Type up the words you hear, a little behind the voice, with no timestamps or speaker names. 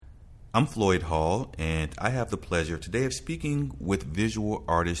I'm Floyd Hall, and I have the pleasure today of speaking with visual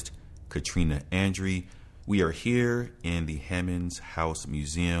artist Katrina Andry. We are here in the Hammonds House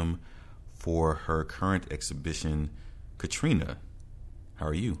Museum for her current exhibition. Katrina, how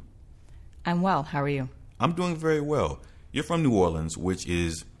are you? I'm well. How are you? I'm doing very well. You're from New Orleans, which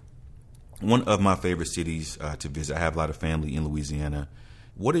is one of my favorite cities to visit. I have a lot of family in Louisiana.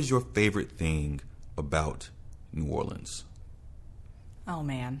 What is your favorite thing about New Orleans? Oh,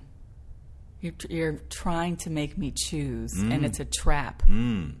 man. You're trying to make me choose, and it's a trap.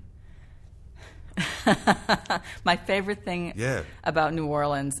 My favorite thing about New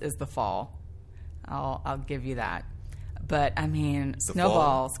Orleans is the fall. I'll give you that. But, I mean,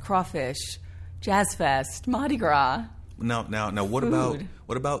 snowballs, crawfish, jazz fest, Mardi Gras. Now, what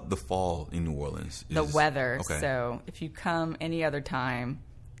about the fall in New Orleans? The weather. Okay. So if you come any other time,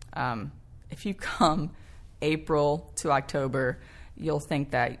 if you come April to October, you'll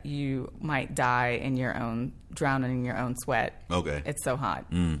think that you might die drowning in your own sweat. Okay. It's so hot.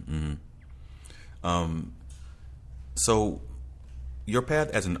 So your path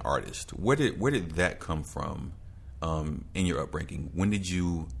as an artist, where did that come from in your upbringing? When did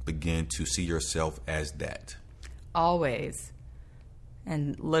you begin to see yourself as that? Always.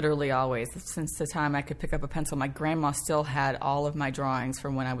 And literally always. Since the time I could pick up a pencil, my grandma still had all of my drawings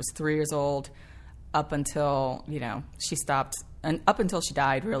from when I was 3 years old up until, she stopped, and up until she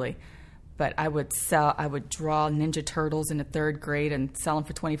died, really. But I would draw Ninja Turtles in the third grade and sell them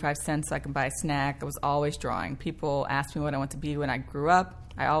for 25 cents so I could buy a snack. I was always drawing. People asked me what I wanted to be when I grew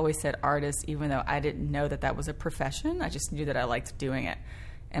up. I always said artist, even though I didn't know that was a profession. I just knew that I liked doing it.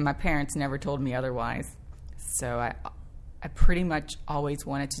 And my parents never told me otherwise. So I pretty much always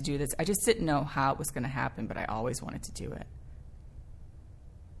wanted to do this. I just didn't know how it was going to happen, but I always wanted to do it.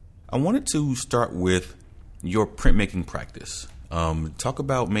 I wanted to start with your printmaking practice. Talk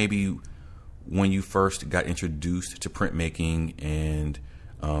about maybe when you first got introduced to printmaking, and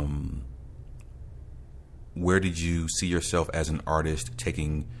where did you see yourself as an artist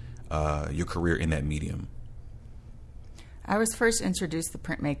taking your career in that medium? I was first introduced to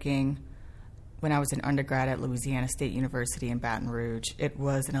printmaking when I was an undergrad at Louisiana State University in Baton Rouge. It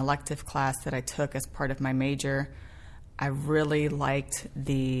was an elective class that I took as part of my major. I really liked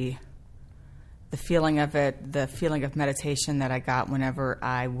the feeling of it, the feeling of meditation that I got whenever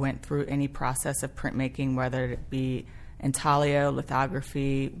I went through any process of printmaking, whether it be intaglio,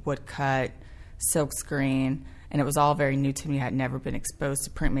 lithography, woodcut, silkscreen, and it was all very new to me. I had never been exposed to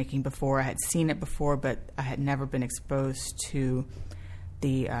printmaking before. I had seen it before, but I had never been exposed to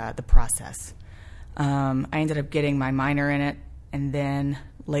the process. I ended up getting my minor in it, and then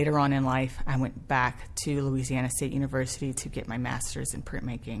later on in life, I went back to Louisiana State University to get my master's in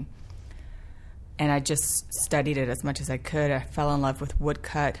printmaking. And I just studied it as much as I could. I fell in love with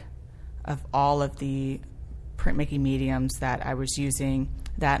woodcut of all of the printmaking mediums that I was using,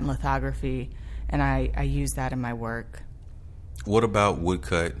 that and lithography, and I use that in my work. What about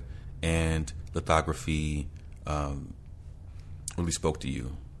woodcut and lithography really spoke to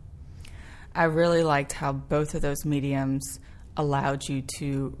you? I really liked how both of those mediums allowed you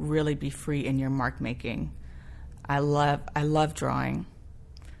to really be free in your mark making. I love drawing,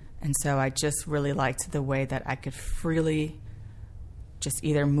 and so I just really liked the way that I could freely just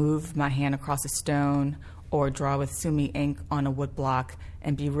either move my hand across a stone or draw with sumi ink on a wood block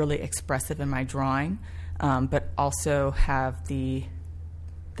and be really expressive in my drawing, but also have the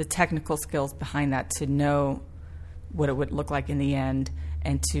technical skills behind that to know what it would look like in the end,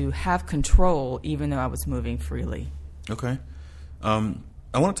 and to have control even though I was moving freely. Okay.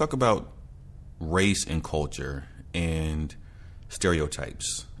 I want to talk about race and culture and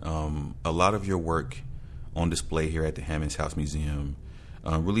stereotypes. A lot of your work on display here at the Hammonds House Museum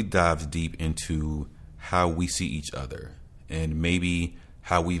really dives deep into how we see each other and maybe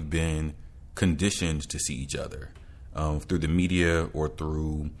how we've been conditioned to see each other through the media or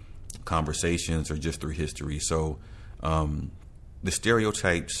through conversations or just through history. So the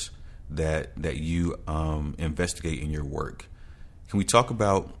stereotypes that you investigate in your work, can we talk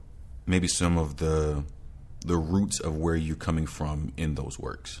about maybe some of the roots of where you're coming from in those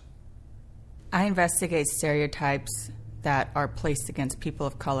works? I investigate stereotypes that are placed against people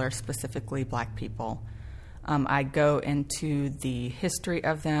of color, specifically Black people. I go into the history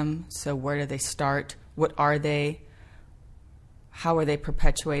of them. So where do they start? What are they? How are they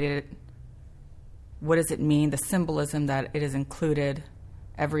perpetuated? What does it mean? The symbolism that it is included,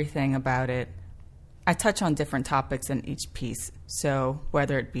 everything about it. I touch on different topics in each piece. So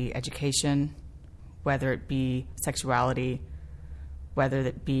whether it be education, whether it be sexuality, whether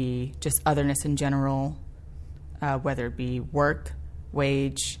it be just otherness in general, whether it be work,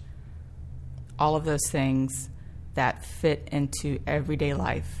 wage, all of those things that fit into everyday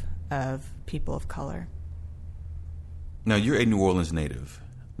life of people of color. Now, you're a New Orleans native.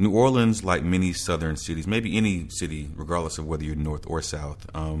 New Orleans, like many southern cities, maybe any city, regardless of whether you're north or south,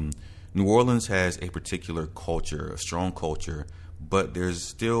 New Orleans has a particular culture, a strong culture, but there's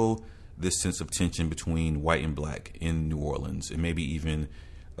still this sense of tension between white and black in New Orleans, and maybe even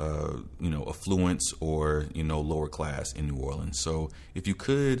affluence or lower class in New Orleans. So if you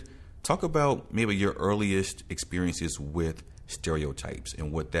could talk about maybe your earliest experiences with stereotypes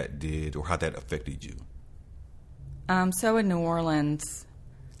and what that did or how that affected you. So in New Orleans,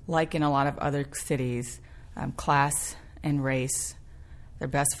 like in a lot of other cities, class and race, they're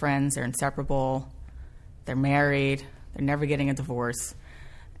best friends, they're inseparable, they're married, they're never getting a divorce.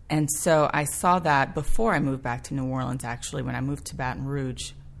 And so I saw that before I moved back to New Orleans, actually, when I moved to Baton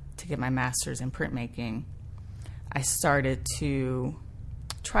Rouge to get my master's in printmaking. I started to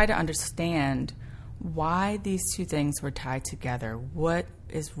try to understand why these two things were tied together. What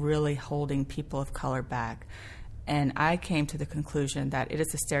is really holding people of color back? And I came to the conclusion that it is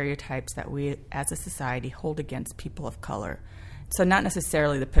the stereotypes that we as a society hold against people of color. So not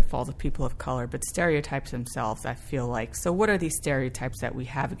necessarily the pitfalls of people of color, but stereotypes themselves, I feel like. So what are these stereotypes that we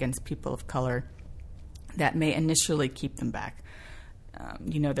have against people of color that may initially keep them back?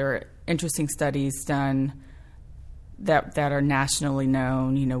 There are interesting studies done that are nationally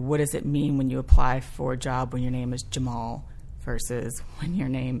known. What does it mean when you apply for a job when your name is Jamal versus when your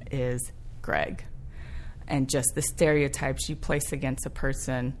name is Greg? And just the stereotypes you place against a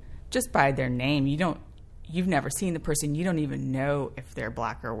person just by their name. You've never seen the person. You don't even know if they're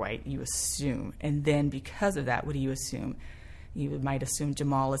black or white. You assume. And then because of that, what do you assume? You might assume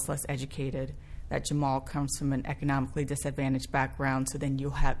Jamal is less educated, that Jamal comes from an economically disadvantaged background, so then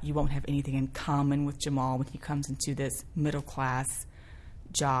you won't have anything in common with Jamal when he comes into this middle class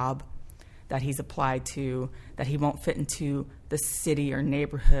job that he's applied to, that he won't fit into the city or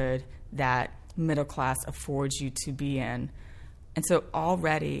neighborhood that middle class affords you to be in. And so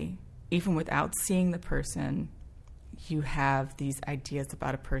already, even without seeing the person, you have these ideas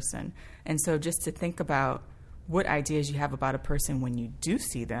about a person. And so just to think about what ideas you have about a person when you do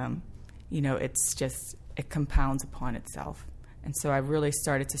see them, it compounds upon itself. And so I really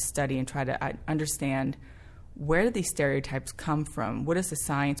started to study and try to understand, where do these stereotypes come from? What is the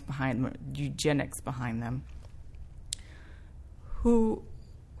science behind them, eugenics behind them?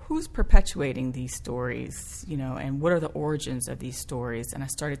 Who's perpetuating these stories, and what are the origins of these stories? And I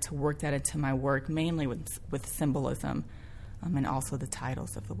started to work that into my work, mainly with symbolism, and also the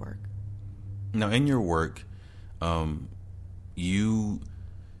titles of the work. Now, in your work, you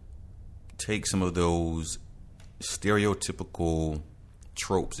take some of those stereotypical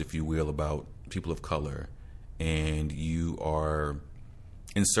tropes, if you will, about people of color, and you are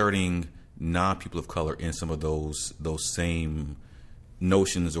inserting non-people of color in some of those same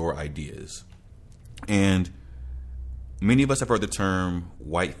notions or ideas. And many of us have heard the term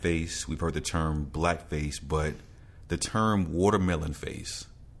whiteface, we've heard the term blackface, but the term watermelon face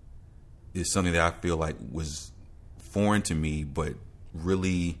is something that I feel like was foreign to me, but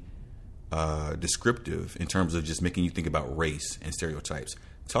really descriptive in terms of just making you think about race and stereotypes.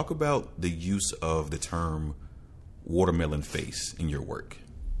 Talk about the use of the term watermelon face in your work.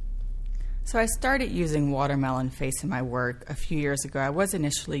 So I started using watermelon face in my work a few years ago. I was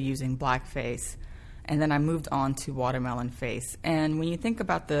initially using blackface, and then I moved on to watermelon face. And when you think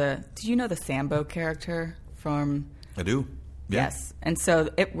about do you know the Sambo character from? I do. Yeah. Yes. And so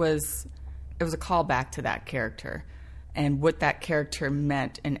it was a callback to that character and what that character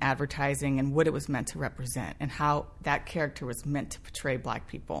meant in advertising and what it was meant to represent and how that character was meant to portray black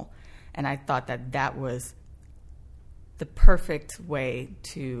people. And I thought that was the perfect way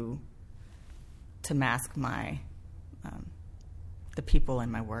to mask my the people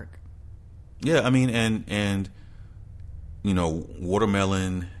in my work. Yeah, I mean, and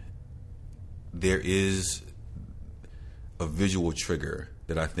watermelon, there is a visual trigger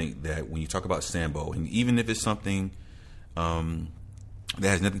that I think that when you talk about Sambo, and even if it's something that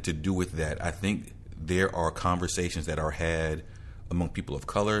has nothing to do with that, I think there are conversations that are had among people of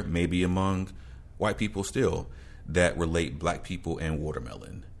color, maybe among white people still, that relate black people and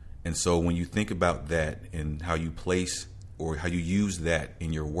watermelon. And so when you think about that and how you place or how you use that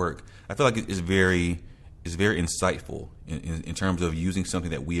in your work, I feel like it's very insightful in terms of using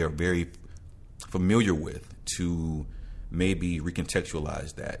something that we are very familiar with to maybe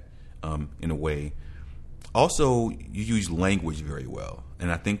recontextualize that in a way. Also, you use language very well.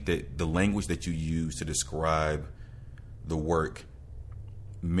 And I think that the language that you use to describe the work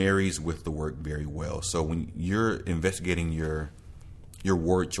marries with the work very well. So when you're investigating your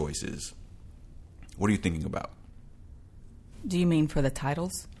word choices, What are you thinking about? Do you mean for the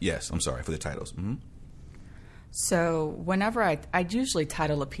titles? Yes, I'm sorry, for the titles. Mm-hmm. So whenever I usually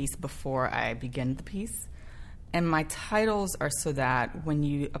title a piece before I begin the piece. And my titles are so that when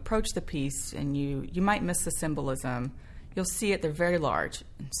you approach the piece and you might miss the symbolism, you'll see it, they're very large.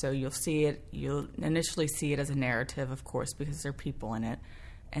 And so you'll initially see it as a narrative, of course, because there are people in it.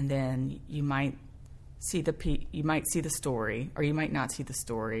 And then you might see the story, or you might not see the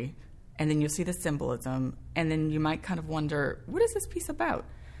story. And then you'll see the symbolism. And then you might kind of wonder, what is this piece about?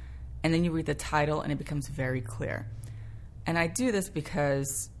 And then you read the title and it becomes very clear. And I do this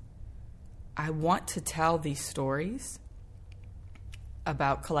because I want to tell these stories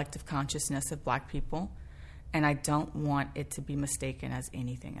about collective consciousness of Black people, and I don't want it to be mistaken as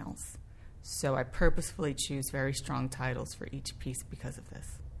anything else. So I purposefully choose very strong titles for each piece because of this.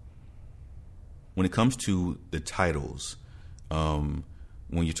 When it comes to the titles,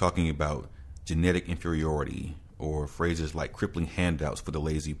 when you're talking about genetic inferiority or phrases like crippling handouts for the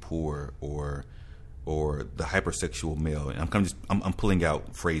lazy poor or the hypersexual male, and I'm pulling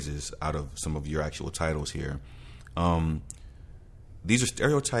out phrases out of some of your actual titles here. These are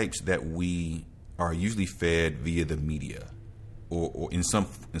stereotypes that we are usually fed via the media, or in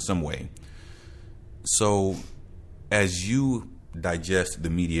some way. So, as you digest the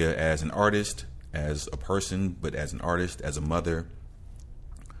media as an artist, as a person, but as an artist, as a mother,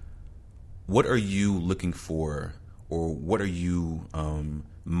 what are you looking for, or what are you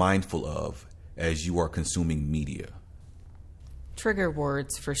mindful of as you are consuming media? Trigger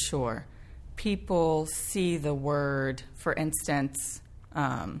words, for sure. People see the word, for instance,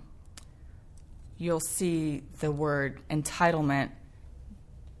 you'll see the word entitlement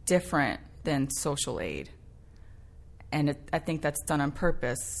different than social aid. And I think that's done on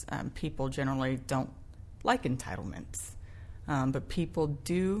purpose. People generally don't like entitlements, but people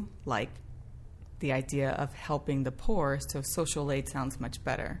do like the idea of helping the poor, so social aid sounds much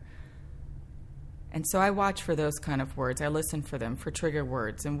better. And so I watch for those kind of words. I listen for them, for trigger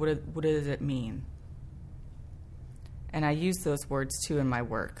words, and what does it mean? And I use those words, too, in my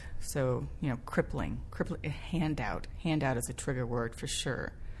work. So, crippling, handout. Handout is a trigger word for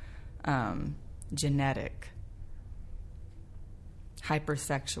sure. Genetic,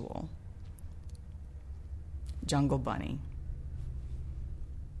 hypersexual, jungle bunny.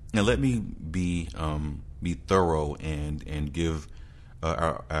 Now, let me be thorough and give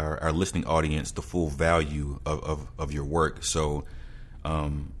our listening audience the full value of your work. So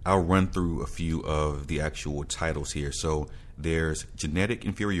I'll run through a few of the actual titles here. So there's Genetic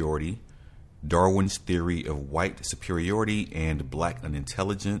Inferiority, Darwin's Theory of White Superiority and Black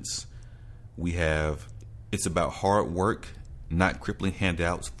Unintelligence. We have It's About Hard Work, Not Crippling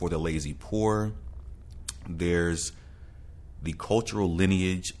Handouts for the Lazy Poor. There's The Cultural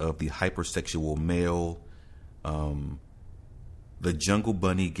Lineage of the Hypersexual Male. The Jungle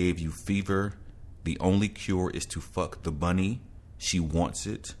Bunny Gave You Fever. The only cure is to fuck the bunny. She wants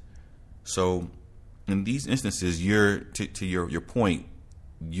it. So in these instances, you're to your point,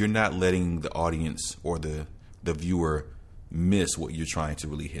 you're not letting the audience or the viewer miss what you're trying to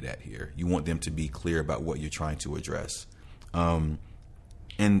really hit at here. You want them to be clear about what you're trying to address. And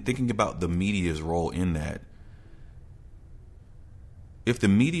thinking about the media's role in that, if the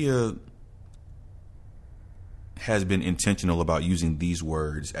media has been intentional about using these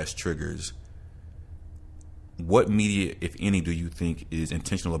words as triggers, what media, if any, do you think is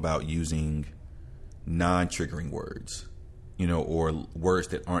intentional about using non-triggering words, or words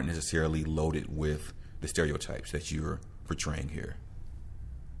that aren't necessarily loaded with the stereotypes that you're portraying here?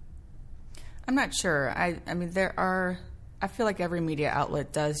 I'm not sure. I mean, I feel like every media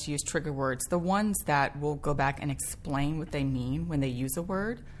outlet does use trigger words. The ones that will go back and explain what they mean when they use a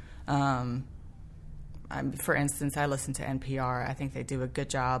word. For instance, I listen to NPR. I think they do a good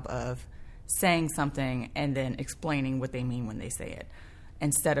job of saying something and then explaining what they mean when they say it,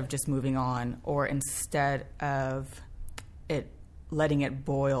 instead of just moving on, or instead of letting it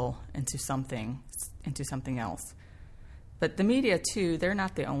boil into something else. But the media, too, they're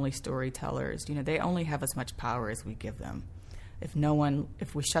not the only storytellers. They only have as much power as we give them.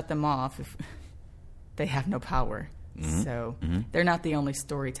 If we shut them off, they have no power. Mm-hmm. So they're not the only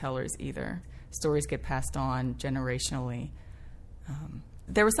storytellers either. Stories get passed on generationally.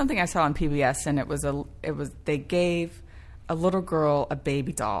 There was something I saw on PBS, and they gave a little girl a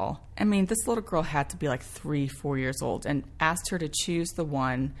baby doll. I mean, this little girl had to be like 3-4 years old, and asked her to choose the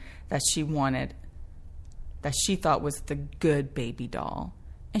one that she wanted, that she thought was the good baby doll.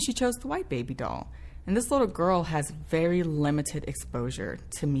 And she chose the white baby doll. And this little girl has very limited exposure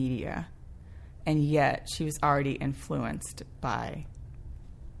to media. And yet she was already influenced by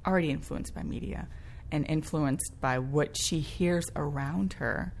media. and influenced by what she hears around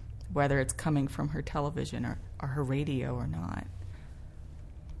her, whether it's coming from her television or her radio or not.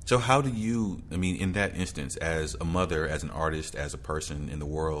 So how do you, in that instance, as a mother, as an artist, as a person in the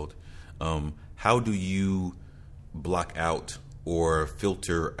world, how do you block out or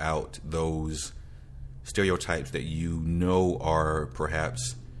filter out those stereotypes that you know are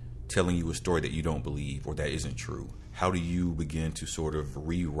perhaps telling you a story that you don't believe or that isn't true? How do you begin to sort of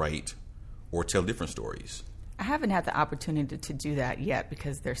rewrite or tell different stories? I haven't had the opportunity to do that yet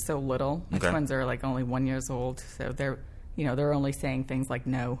because they're so little. My twins are like only 1 year old, so they're only saying things like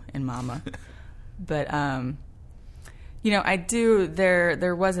no and mama. But I do.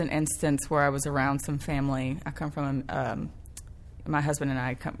 There was an instance where I was around some family. I come from my husband and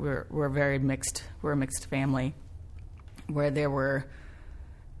I. We're very mixed. We're a mixed family, where there were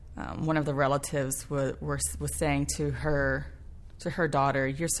one of the relatives was saying to her daughter,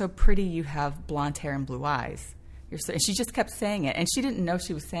 "You're so pretty. You have blonde hair and blue eyes." And she just kept saying it, and she didn't know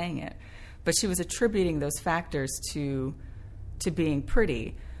she was saying it, but she was attributing those factors to being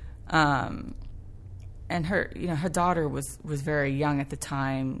pretty. And her daughter was very young at the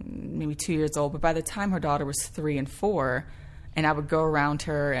time, maybe 2 years old. But by the time her daughter was 3 and 4, and I would go around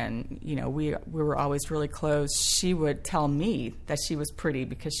her, and we were always really close. She would tell me that she was pretty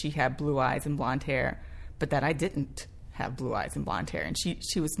because she had blue eyes and blonde hair, but that I didn't have blue eyes and blonde hair. And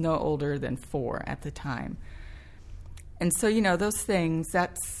she was no older than 4 at the time. And so those things,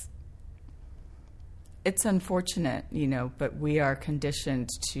 it's unfortunate, but we are conditioned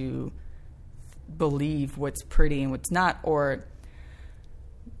to believe what's pretty and what's not, or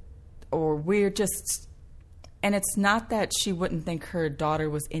we're just, and it's not that she wouldn't think her daughter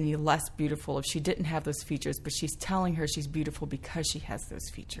was any less beautiful if she didn't have those features, but she's telling her she's beautiful because she has those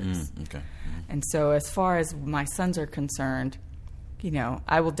features. Okay. Mm-hmm. And so as far as my sons are concerned,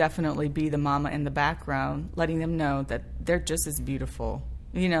 I will definitely be the mama in the background, letting them know that they're just as beautiful.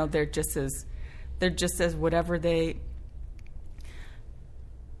 They're just as whatever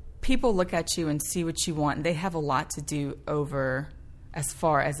people look at you and see what you want, and they have a lot to do over as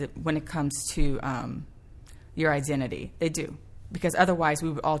far as when it comes to your identity. They do, because otherwise we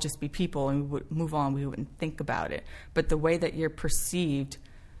would all just be people and we would move on. We wouldn't think about it. But the way that you're perceived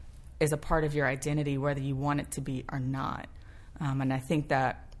is a part of your identity, whether you want it to be or not. And I think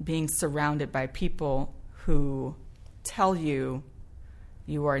that being surrounded by people who tell you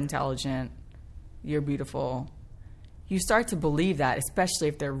you are intelligent, you're beautiful, you start to believe that, especially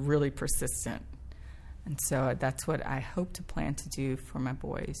if they're really persistent. And so that's what I hope to plan to do for my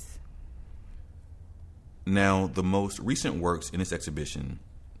boys. Now, the most recent works in this exhibition,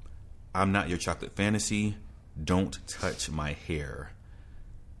 I'm Not Your Chocolate Fantasy, Don't Touch My Hair.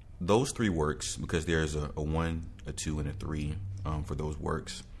 Those 3 works, because there's a 1, a 2, and a 3 for those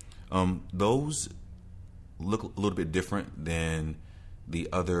works, those look a little bit different than the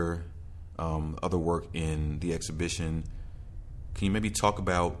other work in the exhibition. Can you maybe talk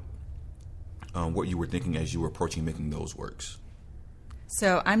about what you were thinking as you were approaching making those works?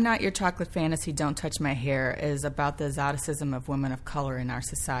 So I'm Not Your Chocolate Fantasy, Don't Touch My Hair is about the exoticism of women of color in our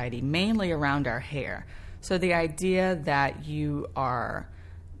society, mainly around our hair. So the idea that you are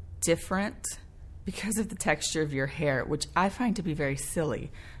different because of the texture of your hair, which I find to be very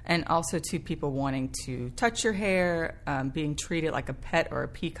silly, and also to people wanting to touch your hair, being treated like a pet or a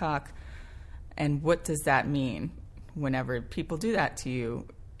peacock. And what does that mean whenever people do that to you?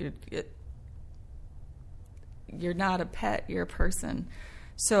 You're not a pet, you're a person.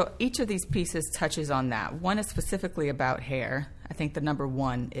 So each of these pieces touches on that. One is specifically about hair. I think the number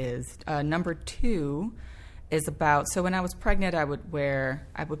 1 is. Number 2 is about, so when I was pregnant, I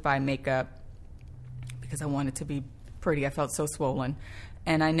would buy makeup because I wanted to be pretty. I felt so swollen.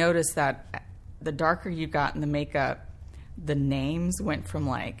 And I noticed that the darker you got in the makeup, the names went from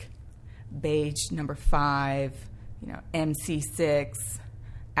like beige number 5, MC6,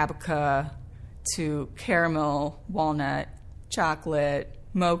 Abaca, to caramel, walnut, chocolate,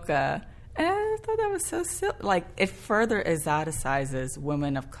 mocha. And I thought that was so silly. Like, it further exoticizes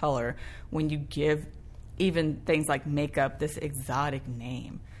women of color when you give even things like makeup this exotic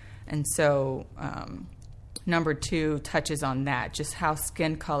name. And so number 2 touches on that, just how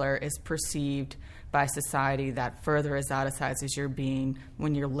skin color is perceived by society that further exoticizes your being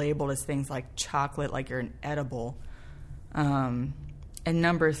when you're labeled as things like chocolate, like you're an edible. And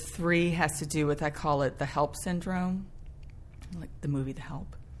number 3 has to do with, I call it the Help syndrome, like the movie The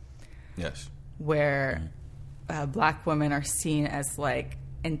Help. Yes. Where black women are seen as like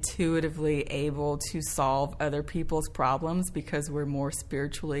intuitively able to solve other people's problems because we're more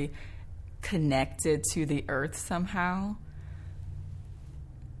spiritually connected to the earth somehow,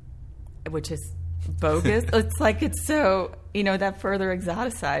 which is bogus. It's like it's so, that further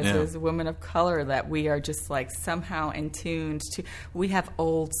exoticizes women of color, that we are just like somehow in tuned to, we have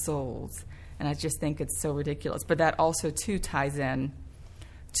old souls. And I just think it's so ridiculous. But that also, too, ties in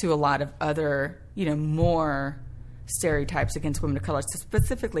to a lot of other, more stereotypes against women of color. So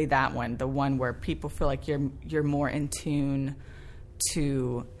specifically that one, the one where people feel like you're more in tune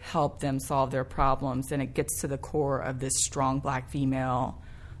to help them solve their problems. And it gets to the core of this strong black female.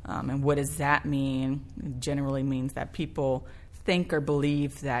 And what does that mean? It generally means that people think or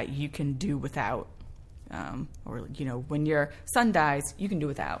believe that you can do without. Or, when your son dies, you can do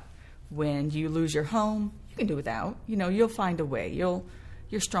without. When you lose your home, you can do without. You'll find a way. You're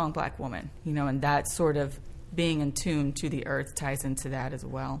a strong black woman, and that sort of being in tune to the earth ties into that as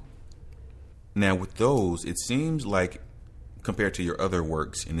well. Now, with those, it seems like, compared to your other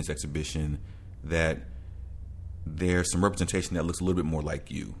works in this exhibition, that there's some representation that looks a little bit more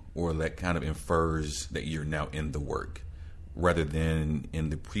like you, or that kind of infers that you're now in the work, rather than in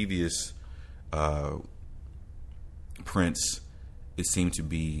the previous prints. It seemed to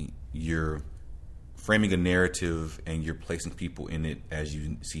be you're framing a narrative and you're placing people in it as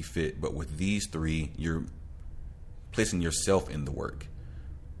you see fit. But with these three, you're placing yourself in the work.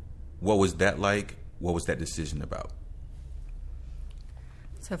 What was that like? What was that decision about?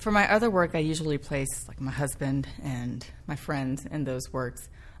 So for my other work, I usually place like my husband and my friends in those works.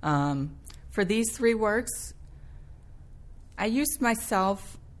 For these three works, I used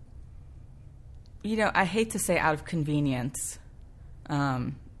myself, I hate to say out of convenience,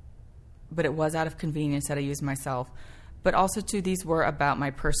 but it was out of convenience that I used myself. But also, too, these were about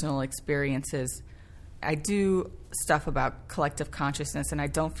my personal experiences. I do stuff about collective consciousness, and I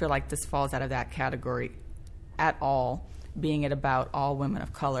don't feel like this falls out of that category at all, being it about all women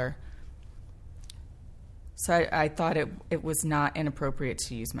of color. So I thought it was not inappropriate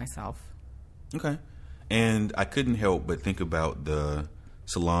to use myself. Okay. And I couldn't help but think about the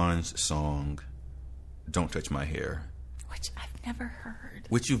Solange song, Don't Touch My Hair. Which I've never heard.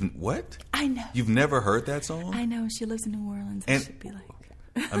 What? I know. You've never heard that song? I know. She lives in New Orleans. And I should be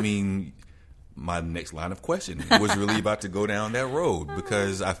like... I mean, my next line of question was really about to go down that road,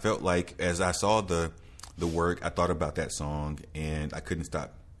 because I felt like as I saw the work, I thought about that song, and I couldn't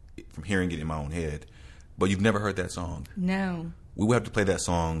stop from hearing it in my own head. But you've never heard that song? No. We will have to play that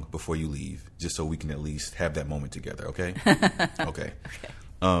song before you leave, just so we can at least have that moment together, okay? Okay.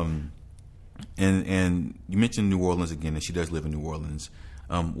 And you mentioned New Orleans again, and she does live in New Orleans.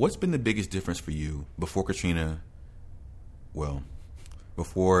 What's been the biggest difference for you before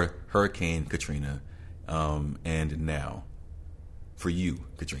Hurricane Katrina, and now for you,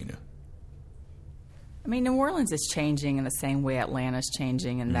 Katrina? I mean, New Orleans is changing in the same way Atlanta's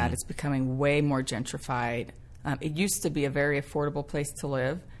changing, in that it's becoming way more gentrified. It used to be a very affordable place to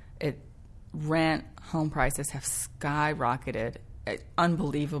live. Home prices have skyrocketed,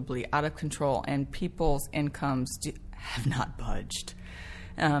 unbelievably out of control, and people's incomes have not budged.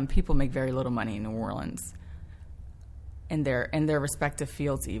 People make very little money in New Orleans, in their respective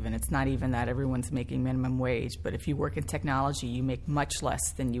fields. Even it's not even that everyone's making minimum wage, but if you work in technology, you make much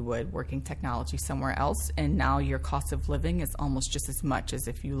less than you would working technology somewhere else, and now your cost of living is almost just as much as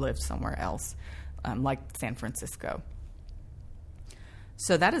if you lived somewhere else, like San Francisco.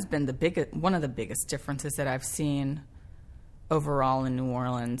 So that has been one of the biggest differences that I've seen overall in New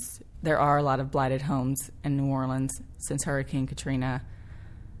Orleans. There are a lot of blighted homes in New Orleans since Hurricane Katrina.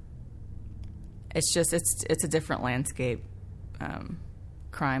 It's just, it's a different landscape.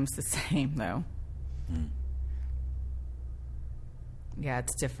 Crime's the same, though. Yeah,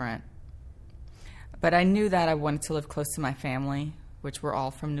 it's different. But I knew that I wanted to live close to my family, which were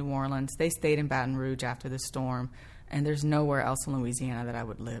all from New Orleans. They stayed in Baton Rouge after the storm, and there's nowhere else in Louisiana that I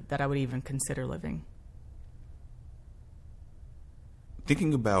would live, that I would even consider living.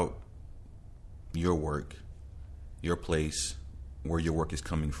 Thinking about your work, your place, where your work is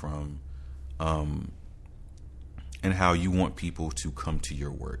coming from, and how you want people to come to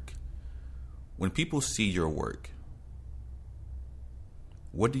your work. When people see your work,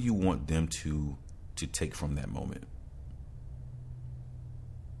 what do you want them to take from that moment?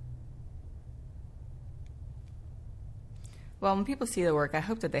 Well, when people see the work, I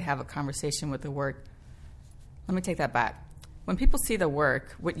hope that they have a conversation with the work. Let me take that back. When people see the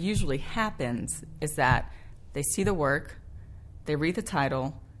work, what usually happens is that they see the work, they read the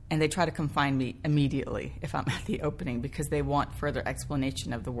title, and they try to confine me immediately if I'm at the opening, because they want further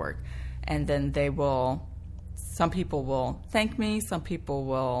explanation of the work. And then some people will thank me, some people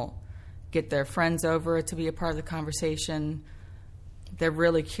will get their friends over to be a part of the conversation. They're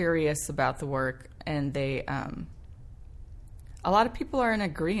really curious about the work, and a lot of people are in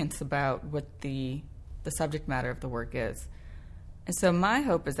agreement about what the subject matter of the work is. And so my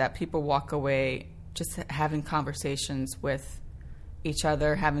hope is that people walk away just having conversations with each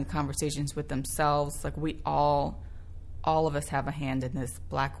other, having conversations with themselves. Like we all of us have a hand in this,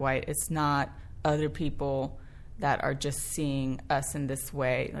 black, white. It's not other people that are just seeing us in this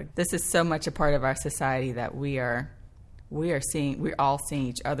way. Like this is so much a part of our society that we're all seeing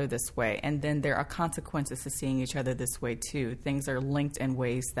each other this way. And then there are consequences to seeing each other this way too. Things are linked in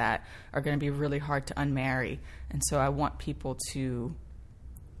ways that are going to be really hard to unmarry. And so I want people to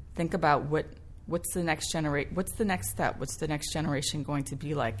think about what's the next step? What's the next generation going to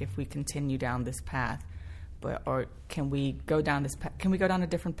be like if we continue down this path? Or can we go down this path? Can we go down a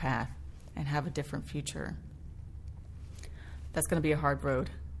different path and have a different future? That's going to be a hard road,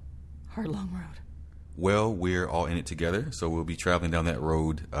 long road. Well, we're all in it together, so we'll be traveling down that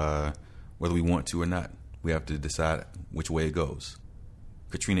road whether we want to or not. We have to decide which way it goes.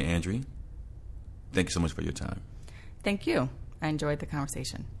 Katrina Andry, thank you so much for your time. Thank you. I enjoyed the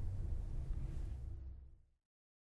conversation.